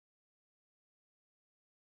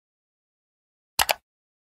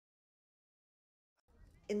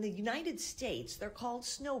In the United States, they're called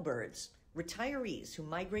snowbirds, retirees who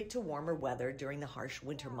migrate to warmer weather during the harsh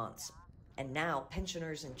winter months. And now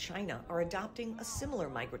pensioners in China are adopting a similar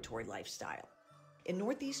migratory lifestyle. In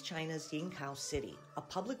northeast China's Yingkou city, a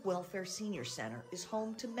public welfare senior center is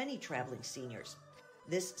home to many traveling seniors.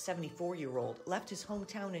 This 74-year-old left his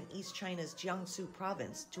hometown in East China's Jiangsu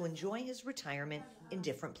province to enjoy his retirement in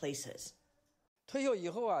different places.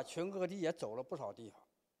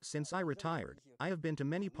 Since I retired, I have been to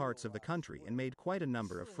many parts of the country and made quite a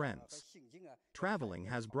number of friends. Traveling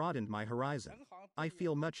has broadened my horizon. I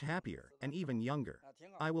feel much happier and even younger.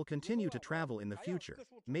 I will continue to travel in the future,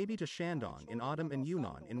 maybe to Shandong in autumn and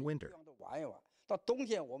Yunnan in winter.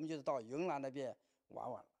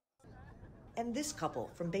 And this couple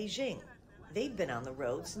from Beijing, they've been on the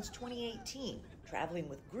road since 2018, traveling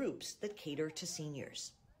with groups that cater to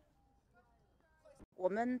seniors.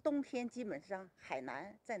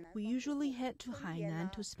 We usually head to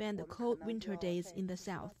Hainan to spend the cold winter days in the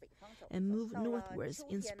south and move northwards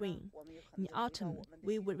in spring. In autumn,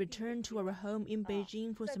 we would return to our home in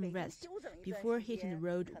Beijing for some rest before hitting the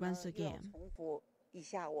road once again.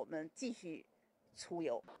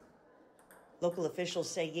 Local officials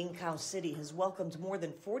say Yingkou City has welcomed more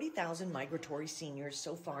than 40,000 migratory seniors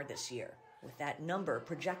so far this year, with that number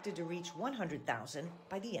projected to reach 100,000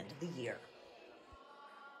 by the end of the year.